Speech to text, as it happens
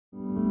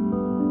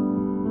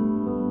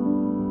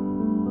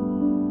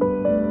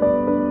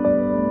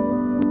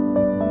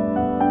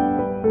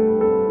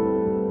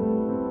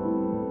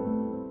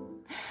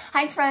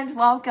Hi friend,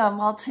 welcome.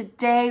 Well,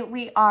 today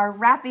we are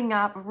wrapping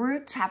up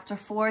Ruth chapter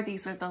 4.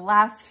 These are the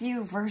last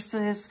few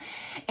verses,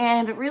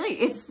 and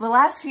really it's the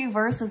last few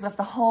verses of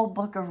the whole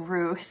book of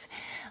Ruth.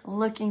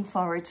 Looking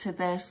forward to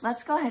this.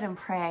 Let's go ahead and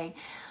pray.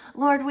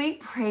 Lord, we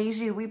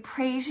praise you. We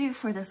praise you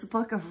for this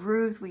book of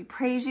Ruth. We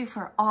praise you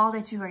for all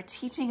that you are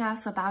teaching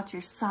us about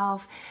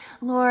yourself.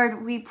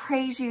 Lord, we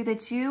praise you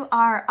that you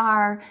are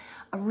our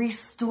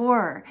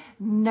restorer,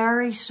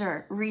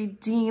 nourisher,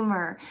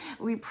 redeemer.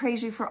 We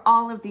praise you for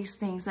all of these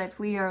things that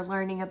we are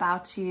learning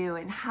about you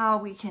and how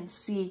we can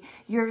see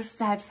your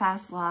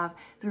steadfast love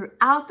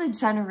throughout the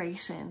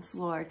generations,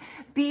 Lord.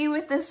 Be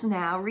with us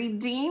now.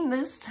 Redeem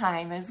this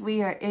time as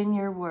we are in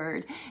your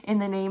word. In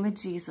the name of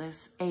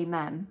Jesus,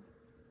 amen.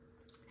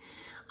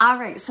 All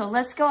right, so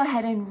let's go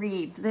ahead and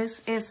read.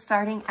 This is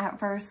starting at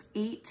verse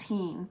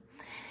 18.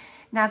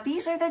 Now,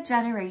 these are the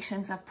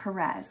generations of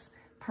Perez.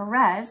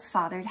 Perez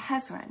fathered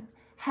Hezron.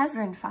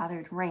 Hezron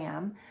fathered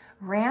Ram.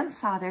 Ram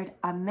fathered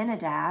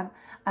Amminadab.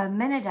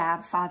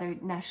 Amminadab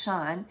fathered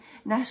Nahshon.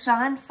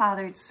 Nahshon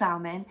fathered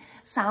Salmon.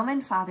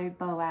 Salmon fathered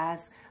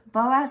Boaz.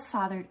 Boaz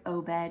fathered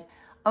Obed.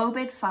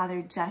 Obed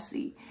fathered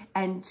Jesse.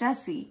 And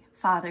Jesse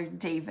fathered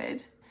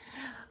David.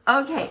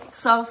 Okay,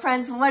 so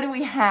friends, what do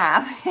we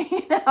have?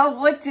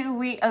 What do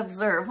we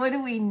observe? What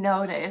do we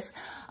notice?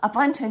 A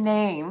bunch of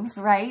names,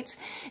 right?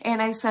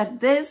 And I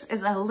said, this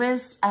is a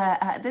list.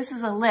 This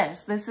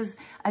is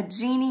a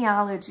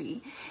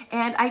genealogy.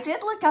 And I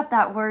did look up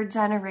that word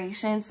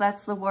generations.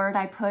 That's the word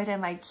I put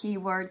in my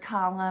keyword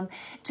column.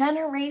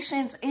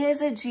 Generations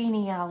is a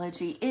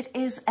genealogy. It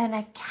is an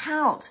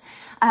account,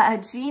 a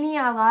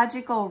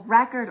genealogical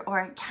record or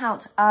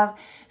account of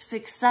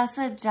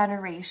successive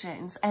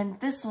generations. And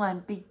this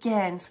one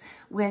begins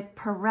with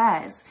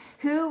Perez,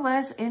 who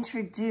was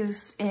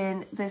introduced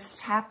in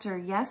this chapter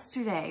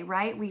yesterday,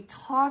 right? We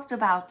talked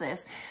about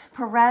this.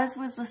 Perez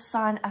was the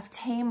son of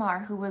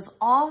Tamar, who was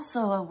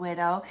also a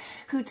widow,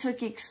 who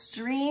took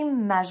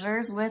extreme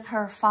measures with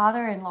her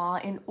father-in-law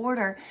in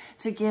order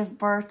to give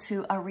birth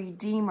to a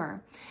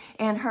redeemer.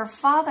 And her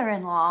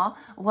father-in-law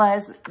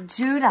was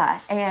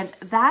Judah, and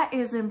that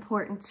is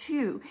important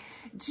too.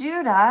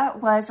 Judah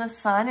was a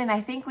son, and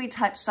I think we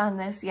touched on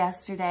this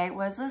yesterday,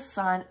 was a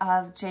son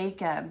of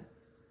Jacob.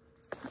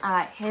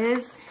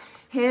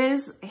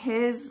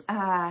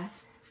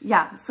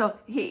 So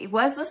he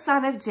was the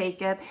son of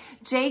Jacob.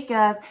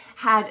 Jacob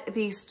had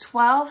these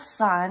 12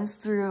 sons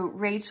through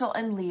Rachel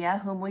and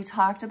Leah, whom we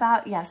talked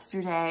about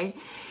yesterday,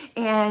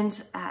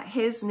 and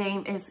his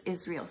name is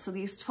Israel. So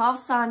these 12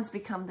 sons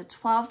become the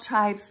 12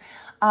 tribes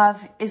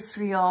of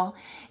Israel.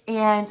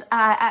 And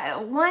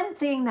one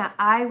thing that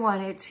I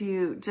wanted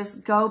to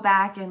just go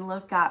back and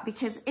look up,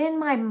 because in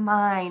my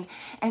mind,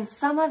 and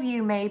some of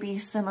you may be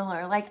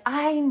similar, like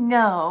I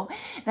know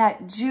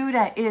that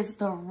Judah is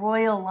the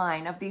royal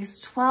line of these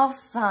 12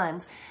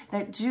 sons,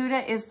 that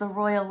Judah is the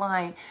royal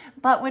line.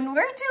 But when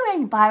we're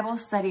doing Bible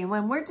study,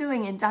 when we're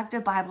doing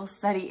inductive Bible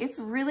study, it's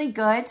really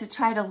good to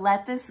try to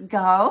let this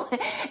go.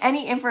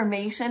 Any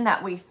information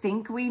that we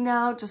think we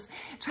know, just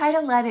try to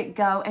let it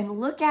go and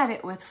look at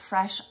it with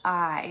fresh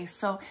eyes.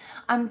 So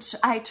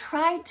I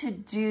tried to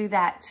do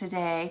that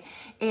today,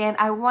 and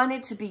I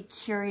wanted to be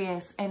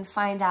curious and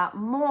find out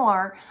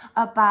more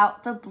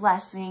about the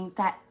blessing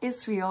that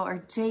Israel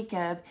or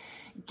Jacob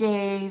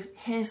gave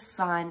his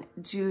son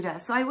Judah.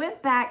 So I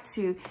went back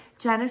to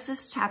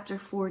Genesis chapter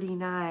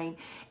 49,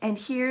 and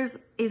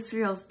here's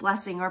Israel's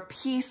blessing, or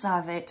piece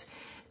of it,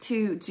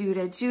 to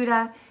Judah.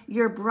 Judah,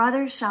 your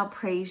brothers shall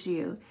praise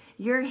you.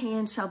 Your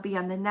hand shall be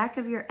on the neck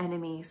of your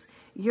enemies.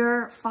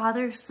 Your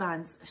father's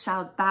sons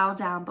shall bow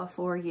down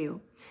before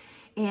you.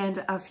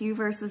 And a few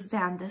verses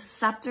down, the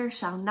scepter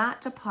shall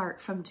not depart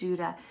from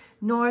Judah,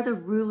 nor the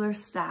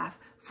ruler's staff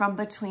from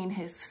between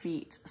his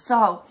feet.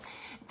 So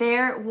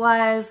there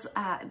was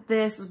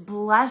this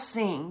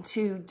blessing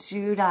to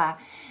Judah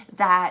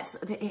that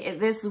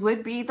this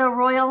would be the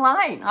royal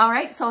line. All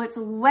right, so it's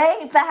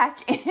way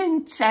back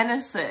in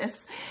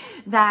Genesis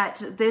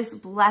that this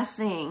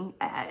blessing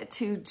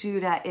to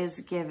Judah is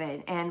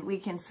given. And we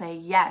can say,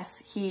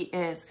 yes, he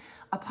is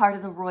a part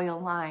of the royal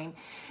line.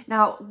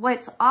 Now,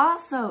 what's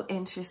also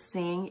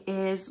interesting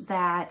is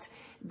that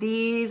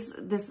this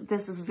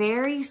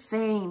very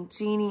same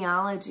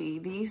genealogy,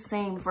 these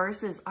same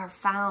verses are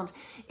found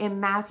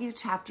in Matthew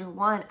chapter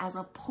 1 as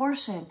a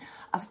portion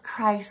of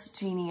Christ's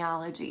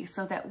genealogy,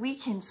 so that we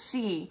can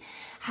see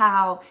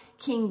how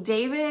King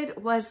David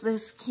was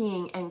this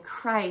king, and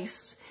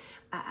Christ,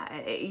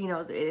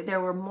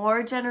 there were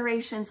more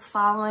generations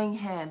following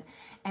him,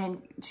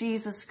 and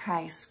Jesus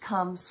Christ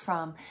comes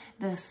from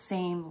the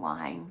same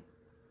line.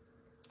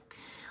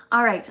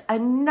 All right,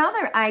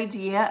 another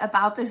idea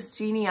about this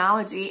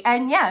genealogy,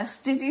 and yes,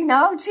 did you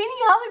know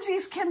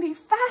genealogies can be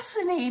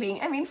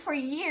fascinating? I mean, for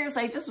years,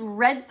 I just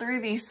read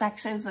through these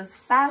sections as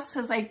fast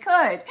as I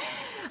could.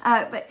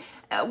 But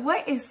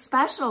what is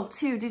special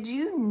too, did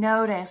you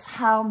notice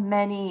how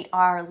many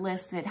are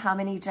listed, how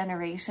many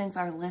generations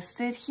are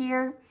listed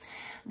here?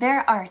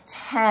 There are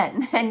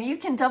 10, and you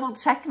can double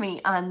check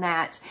me on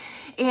that.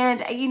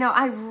 And, you know,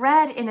 I've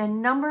read in a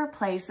number of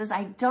places,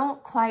 I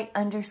don't quite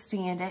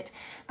understand it,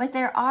 but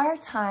there are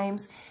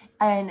times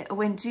and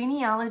when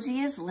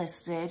genealogy is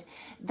listed,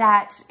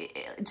 that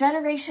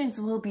generations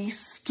will be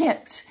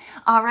skipped,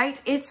 all right?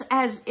 It's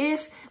as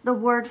if the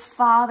word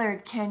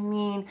fathered can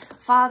mean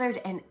fathered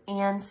an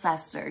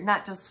ancestor,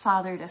 not just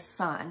fathered a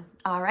son,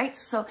 all right?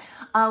 So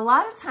a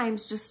lot of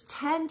times just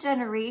 10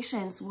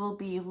 generations will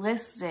be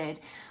listed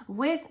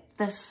with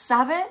the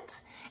 7th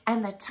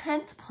and the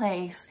 10th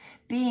place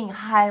being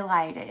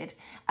highlighted.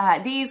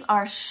 These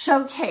are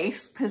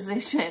showcase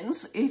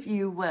positions, if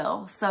you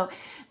will. So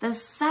the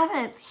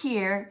 7th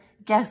here,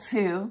 guess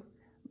who?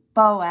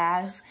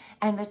 Boaz.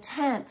 And the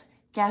 10th,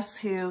 guess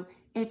who?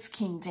 It's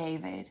King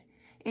David.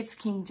 It's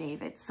King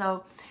David.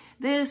 So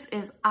this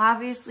is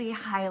obviously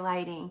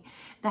highlighting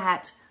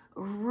that,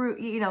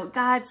 you know,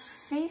 God's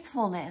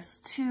faithfulness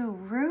to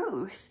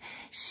Ruth.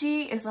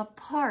 She is a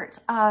part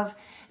of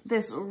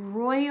this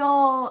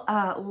royal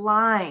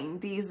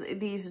line,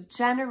 these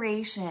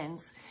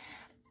generations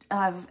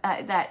of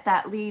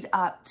that lead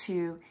up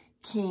to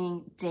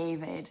King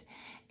David,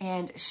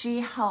 and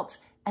she helped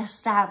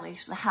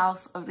establish the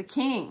house of the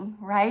king,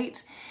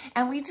 right?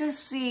 And we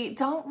just see,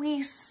 don't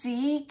we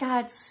see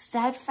God's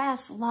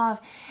steadfast love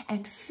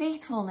and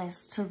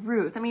faithfulness to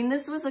Ruth? I mean,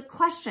 this was a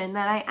question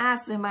that I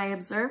asked in my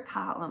observe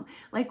column.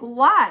 Like,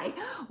 why?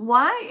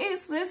 Why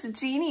is this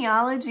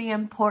genealogy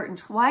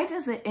important? Why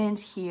does it end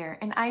here?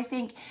 And I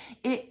think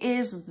it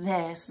is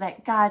this,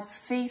 that God's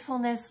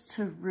faithfulness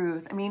to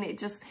Ruth, I mean,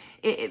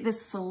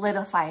 this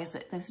solidifies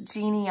it. This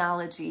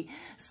genealogy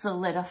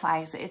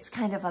solidifies it. It's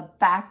kind of a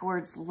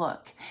backwards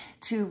look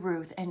to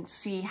Ruth and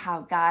see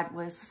how God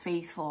was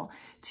faithful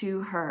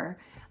to her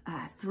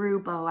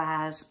through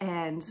Boaz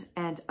and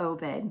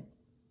Obed.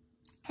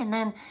 And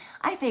then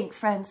I think,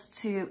 friends,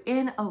 too,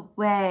 in a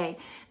way,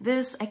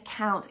 this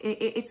account,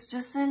 it's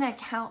just an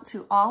account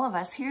to all of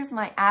us. Here's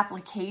my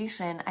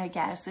application, I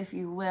guess, if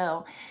you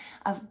will,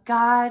 of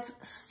God's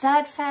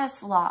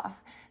steadfast love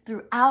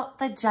throughout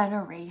the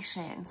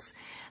generations.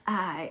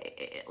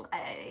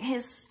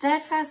 His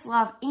steadfast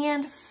love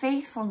and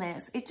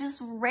faithfulness, it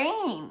just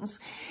reigns.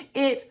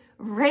 It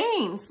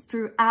reigns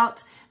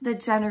throughout the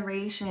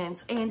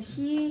generations. And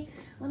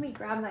let me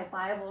grab my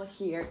Bible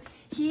here.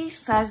 He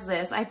says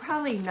this, I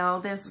probably know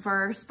this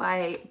verse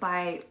by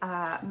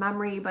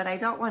memory, but I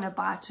don't want to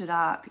botch it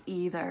up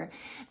either.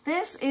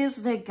 This is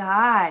the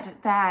God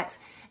that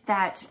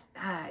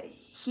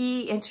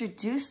he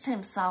introduced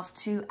himself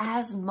to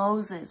as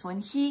Moses. When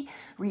he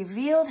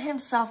revealed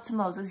himself to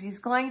Moses, he's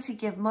going to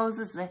give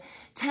Moses the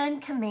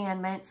 10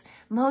 commandments.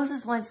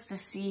 Moses wants to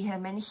see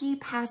him, and he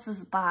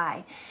passes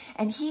by.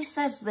 And he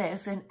says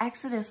this in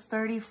Exodus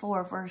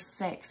 34, verse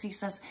 6. He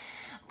says,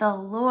 the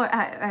Lord,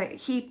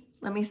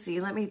 let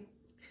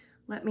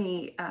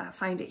me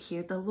find it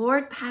here. The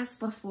Lord passed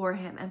before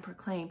him and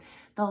proclaimed,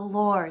 the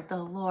Lord,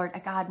 a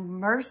God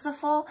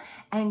merciful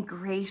and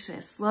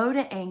gracious, slow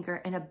to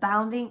anger and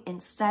abounding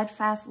in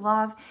steadfast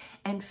love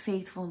and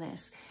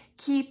faithfulness,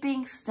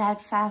 keeping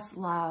steadfast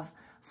love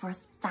for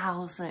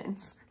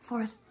thousands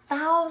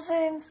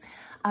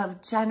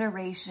of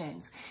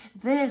generations.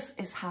 This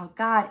is how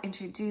God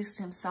introduced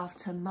himself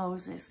to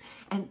Moses.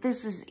 And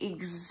this is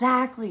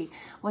exactly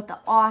what the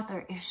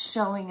author is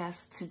showing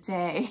us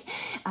today.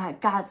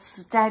 God's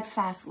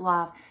steadfast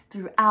love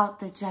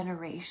throughout the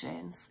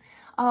generations.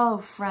 Oh,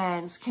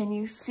 friends, can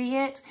you see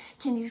it?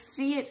 Can you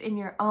see it in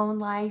your own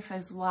life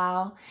as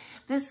well?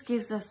 This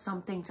gives us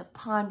something to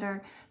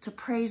ponder, to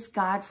praise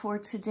God for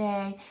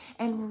today.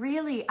 And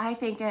really, I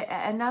think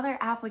another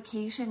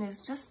application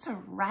is just to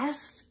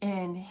rest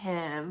in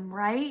him,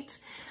 right?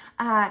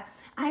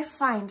 I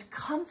find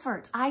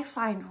comfort, I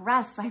find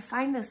rest, I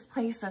find this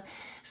place of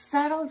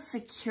settled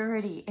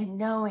security in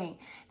knowing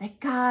that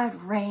God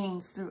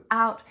reigns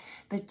throughout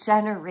the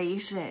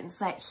generations,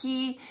 that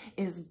he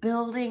is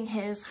building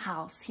his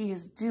house, he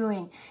is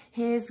doing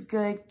his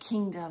good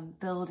kingdom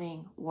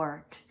building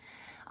work.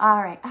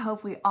 All right, I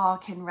hope we all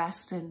can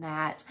rest in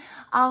that.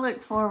 I'll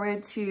look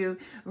forward to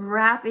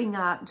wrapping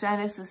up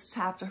Genesis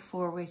chapter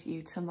 4 with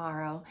you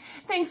tomorrow.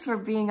 Thanks for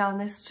being on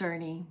this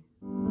journey.